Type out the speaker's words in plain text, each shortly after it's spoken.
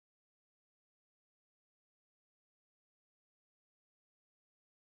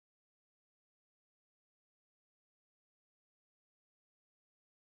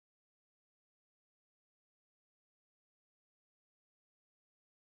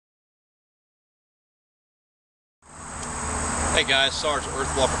Hey guys, Sarge,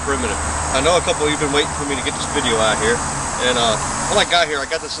 Earthwalker Primitive. I know a couple of you have been waiting for me to get this video out here, and when I got here, I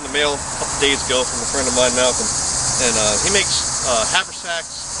got this in the mail a couple days ago from a friend of mine, Malcolm, and he makes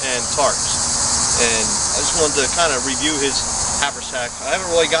haversacks and tarps, and I just wanted to kind of review his haversack. I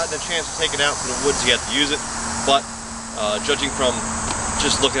haven't really gotten a chance to take it out to the woods yet to use it, but judging from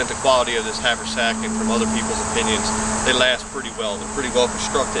just looking at the quality of this haversack and from other people's opinions, they last pretty well. They're pretty well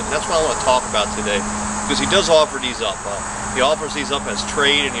constructed, and that's what I want to talk about today, because he does offer these up. He offers these up as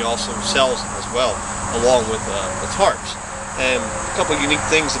trade, and he also sells them as well, along with the tarps. And a couple of unique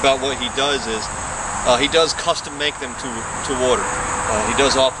things about what he does is he does custom make them to order. He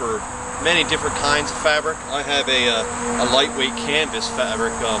does offer many different kinds of fabric. I have a lightweight canvas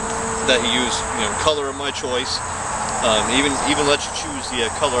fabric that he used, color of my choice. Even lets you choose the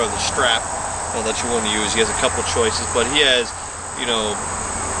color of the strap that you want to use. He has a couple choices, but he has,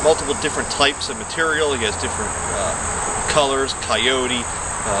 multiple different types of material. He has different colors: coyote,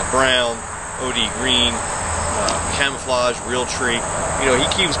 brown, OD green, camouflage, real tree. He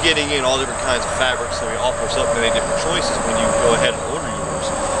keeps getting in all different kinds of fabrics, so he offers up many different choices when you go ahead and order yours.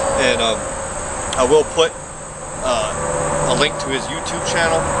 And I will put a link to his YouTube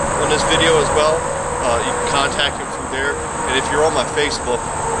channel on this video as well. You can contact him through there, and if you're on my Facebook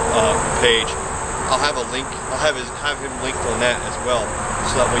page, I'll have a link. I'll have him linked on that as well,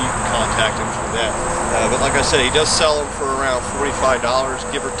 so that way you can contact him through that. But like I said, he does sell them for around $45,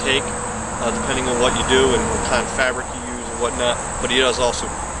 give or take, depending on what you do and what kind of fabric you use and whatnot. But he does also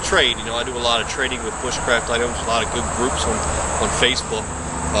trade. I do a lot of trading with bushcraft items, a lot of good groups on Facebook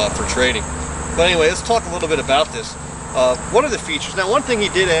for trading. But anyway, let's talk a little bit about this. One of the features. Now, one thing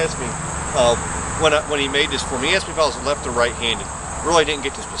he did ask me when he made this for me, he asked me if I was left or right-handed. Really didn't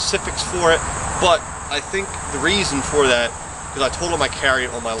get the specifics for it, but I think the reason for that, because I told him I carry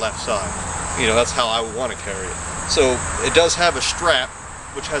it on my left side. That's how I want to carry it. So it does have a strap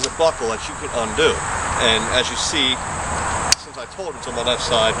which has a buckle that you can undo, and as you see, since I told him it's on my left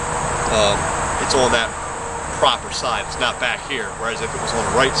side, it's on that proper side. It's not back here, whereas if it was on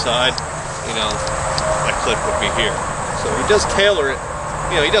the right side, that clip would be here. So he does tailor it.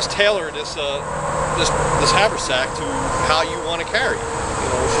 He does tailor this haversack to how you want to carry it,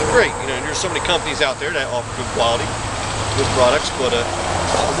 which is great. There's so many companies out there that offer good quality, good products, but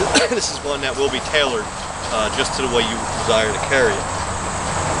this is one that will be tailored just to the way you desire to carry it.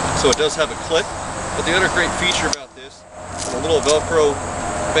 So it does have a clip, but the other great feature about this, a little Velcro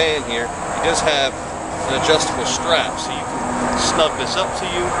band here, it does have an adjustable strap, so you can snug this up to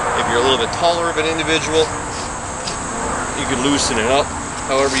you. If you're a little bit taller of an individual, you can loosen it up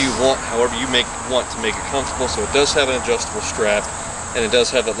however you want, however you want to make it comfortable. So it does have an adjustable strap, and it does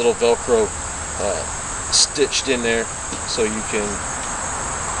have a little Velcro stitched in there, so you can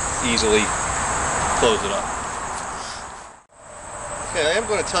easily close it up. Okay, I am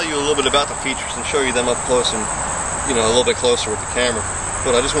going to tell you a little bit about the features and show you them up close and a little bit closer with the camera.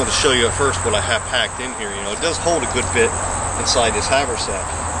 But I just wanted to show you at first what I have packed in here. It does hold a good bit inside this haversack,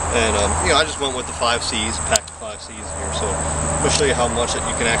 and I just went with the 5 C's, packed the 5 C's here. So I'm going to show you how much that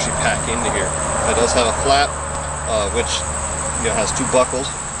you can actually pack into here. It does have a flap, which has 2 buckles,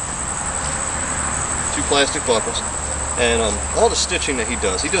 2 plastic buckles, and all the stitching that he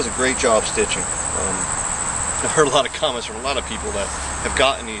does a great job stitching. I've heard a lot of comments from a lot of people that have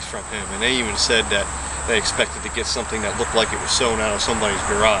gotten these from him, and they even said that they expected to get something that looked like it was sewn out of somebody's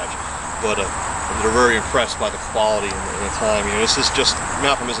garage, but they're very impressed by the quality and the time. This is just,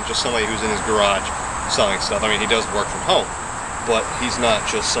 Malcolm isn't just somebody who's in his garage selling stuff. I mean, he does work from home, but he's not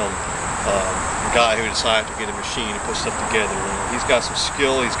just some guy who decided to get a machine and put stuff together. He's got some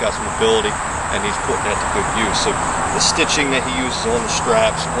skill, he's got some ability, and he's putting that to good use. So the stitching that he uses on the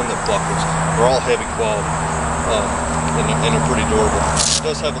straps, on the buckles, are all heavy quality, and they're pretty durable. It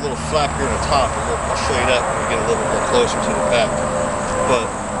does have a little flap here on the top, and I'll show you that when we get a little bit more closer to the back.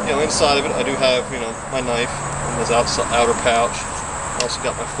 But inside of it, I do have my knife in this outer pouch. I also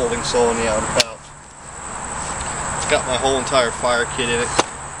got my folding saw in the outer pouch. It's got my whole entire fire kit in it.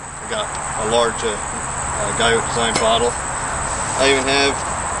 I got a large Guyot design bottle. I even have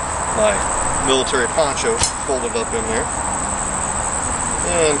my military poncho folded up in there,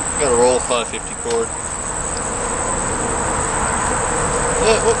 and got a roll of 550 cord.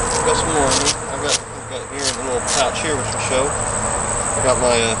 Got some more in here. I've got here in the little pouch here, which I'll show. I got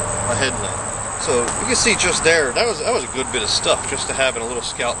my headlamp. So you can see just there, that was a good bit of stuff just to have in a little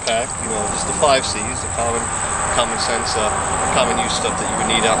scout pack. Just the 5 C's, the common sense, common use stuff that you would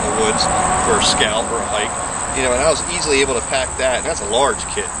need out in the woods for a scout or a hike. And I was easily able to pack that, and that's a large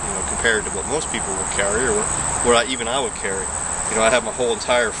kit, compared to what most people would carry, or what even I would carry. I have my whole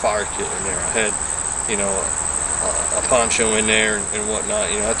entire fire kit in there. I had, a poncho in there and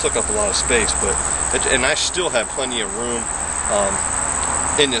whatnot. You know, that took up a lot of space, but and I still have plenty of room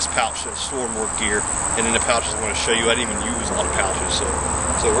in this pouch to store more gear. And in the pouches I'm going to show you, I didn't even use a lot of pouches.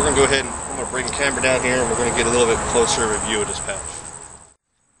 So we're going to go ahead and I'm going to bring the camera down here and we're going to get a little bit closer review of this pouch.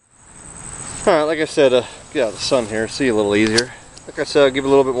 Alright, like I said, get out of the sun here, see a little easier. Like I said, I'll give a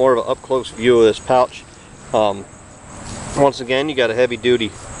little bit more of an up-close view of this pouch. Once again, you got a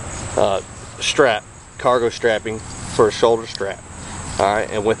heavy-duty strap, cargo strapping for a shoulder strap. Alright,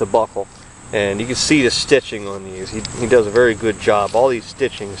 and with a buckle. And you can see the stitching on these. He does a very good job. All these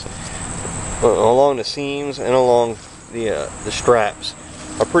stitchings along the seams and along the straps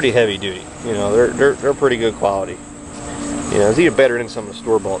are pretty heavy duty. You know, they're pretty good quality. You know, it's even better than some of the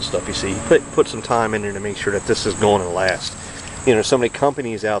store-bought stuff you see. Put some time in there to make sure that this is going to last. You know, so many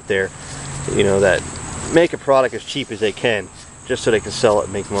companies out there, you know, that make a product as cheap as they can just so they can sell it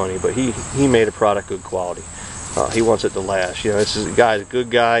and make money. But he made a product good quality. He wants it to last. You know, this is a guy's a good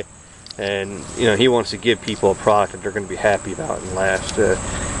guy. And you know, he wants to give people a product that they're going to be happy about and last.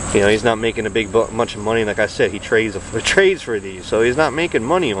 You know, he's not making a big bunch of money. Like I said, he trades for these, so he's not making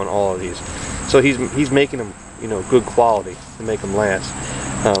money on all of these. So he's making them, you know, good quality to make them last.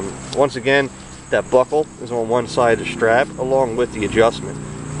 Once again, that buckle is on one side of the strap along with the adjustment.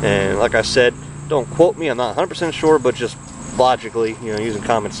 And like I said, don't quote me. I'm not 100% sure, but just logically, you know, using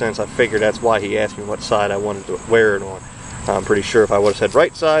common sense, I figured that's why he asked me what side I wanted to wear it on. I'm pretty sure if I would have said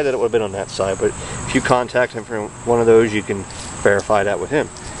right side, that it would have been on that side. But if you contact him for one of those, you can verify that with him.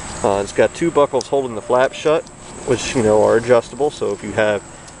 It's got two buckles holding the flap shut, which, you know, are adjustable. So if you have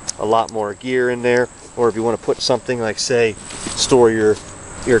a lot more gear in there, or if you want to put something like, say, store your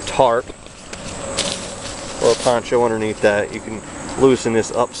tarp or a poncho underneath that, you can loosen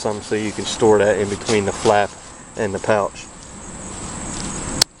this up some so you can store that in between the flap and the pouch.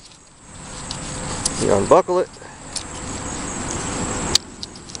 You unbuckle it.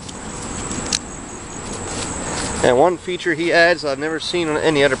 And one feature he adds I've never seen on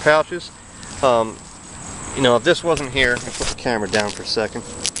any other pouches, you know, if this wasn't here, I'll put the camera down for a second.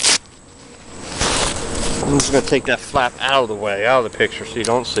 I'm just going to take that flap out of the way, out of the picture so you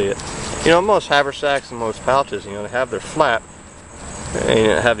don't see it. You know, most haversacks and most pouches, you know, they have their flap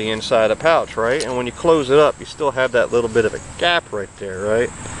and have the inside of the pouch, right? And when you close it up, you still have that little bit of a gap right there, right?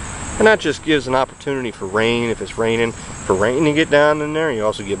 And that just gives an opportunity for rain, if it's raining, for rain to get down in there. You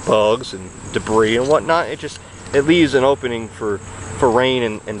also get bugs and debris and whatnot. It leaves an opening for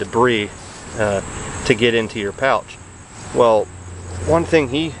rain and debris to get into your pouch. Well, one thing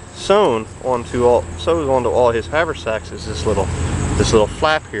he sews onto all his haversacks is this little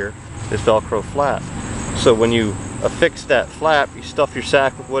flap here, this Velcro flap. So when you affix that flap, you stuff your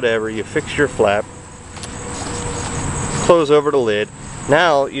sack with whatever, you fix your flap, close over the lid.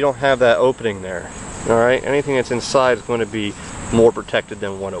 Now you don't have that opening there. All right, anything that's inside is going to be more protected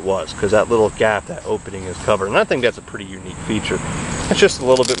than what it was, because that little gap, that opening, is covered. And I think that's a pretty unique feature. It's just a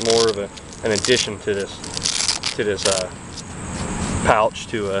little bit more of an addition to this pouch,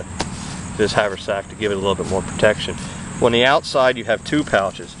 to this haversack, to give it a little bit more protection. On the outside, you have two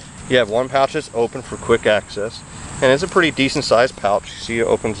pouches. You have one pouch that's open for quick access, and it's a pretty decent sized pouch. You see, it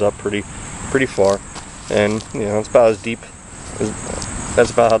opens up pretty far, and you know, it's about as deep.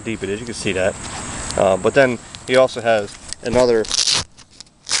 That's about how deep it is. You can see that. But then he also has another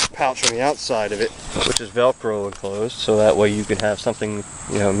pouch on the outside of it, which is Velcro enclosed, so that way you can have something,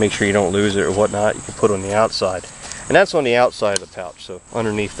 you know, make sure you don't lose it or whatnot, you can put on the outside. And that's on the outside of the pouch, so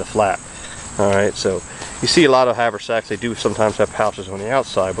underneath the flap. Alright, so you see a lot of haversacks, they do sometimes have pouches on the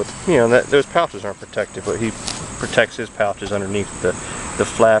outside, but you know, those pouches aren't protected, but he protects his pouches underneath the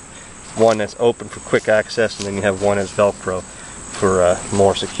flap. One that's open for quick access, and then you have one that's Velcro for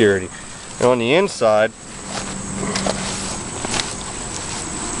more security. And on the inside,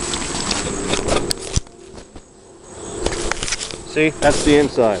 see, that's the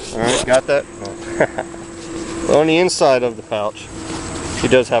inside. Alright, got that? Well, on the inside of the pouch, he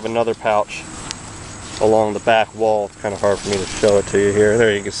does have another pouch along the back wall. It's kind of hard for me to show it to you here.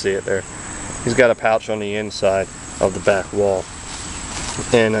 There, you can see it there. He's got a pouch on the inside of the back wall.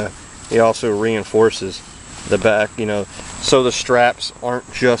 And he also reinforces the back, you know, so the straps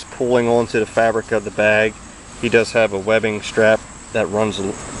aren't just pulling onto the fabric of the bag. He does have a webbing strap that runs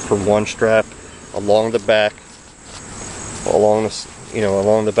from one strap along the back, along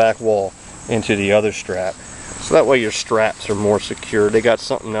the back wall into the other strap. So that way your straps are more secure. They got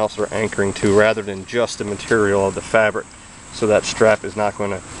something else they're anchoring to rather than just the material of the fabric. So that strap is not going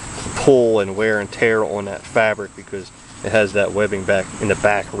to pull and wear and tear on that fabric because it has that webbing back in the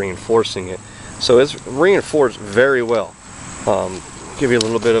back reinforcing it. So it's reinforced very well. Give you a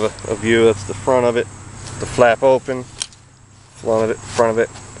little bit of a view. That's the front of it. the flap open, front of it, front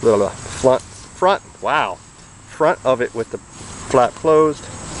of it with the flap closed.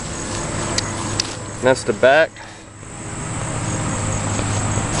 And that's the back.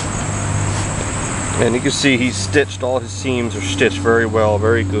 And you can see he's stitched, all his seams are stitched very well,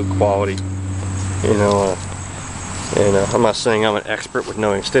 very good quality. You know, I'm not saying I'm an expert with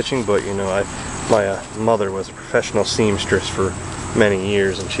knowing stitching, but you know, my mother was a professional seamstress for many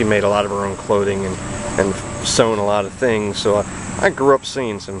years, and she made a lot of her own clothing and sewn a lot of things. So I grew up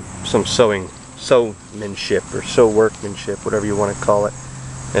seeing some sewmanship or sew workmanship, whatever you want to call it.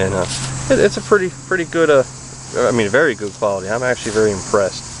 And it's a pretty good, I mean, very good quality. I'm actually very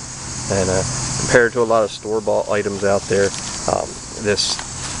impressed. And compared to a lot of store-bought items out there,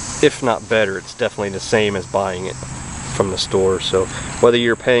 this, if not better, it's definitely the same as buying it from the store. So whether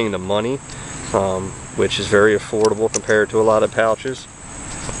you're paying the money, which is very affordable compared to a lot of pouches,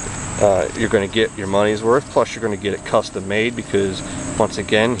 you're going to get your money's worth. Plus you're going to get it custom made, because once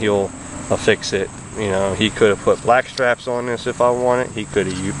again, he'll fix it. You know, he could have put black straps on this if I want it. He could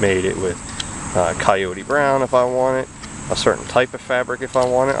have made it with coyote brown if I want it, a certain type of fabric if I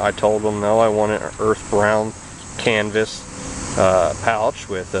want it. I told him no, I want an earth brown canvas pouch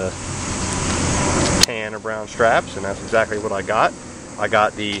with tan or brown straps, and that's exactly what I got. I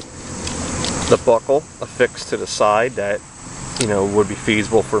got the buckle affixed to the side that, you know, would be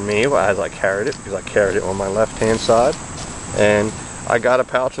feasible for me as I carried it, because I carried it on my left hand side. And I got a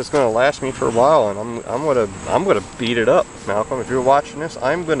pouch that's going to last me for a while, and I'm gonna beat it up, Malcolm. If you're watching this,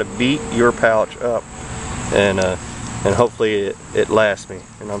 I'm gonna beat your pouch up, and hopefully it lasts me,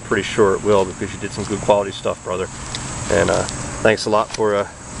 and I'm pretty sure it will, because you did some good quality stuff, brother. And thanks a lot for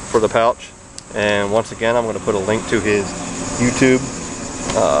the pouch. And once again, I'm going to put a link to his YouTube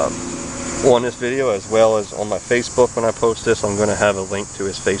on this video, as well as on my Facebook. When I post this, I'm going to have a link to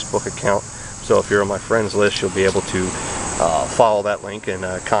his Facebook account. So if you're on my friends list, you'll be able to follow that link and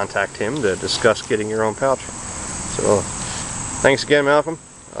contact him to discuss getting your own pouch. So thanks again, Malcolm.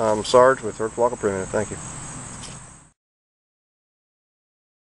 I'm Sarge with Earth Walker Primitive. Thank you.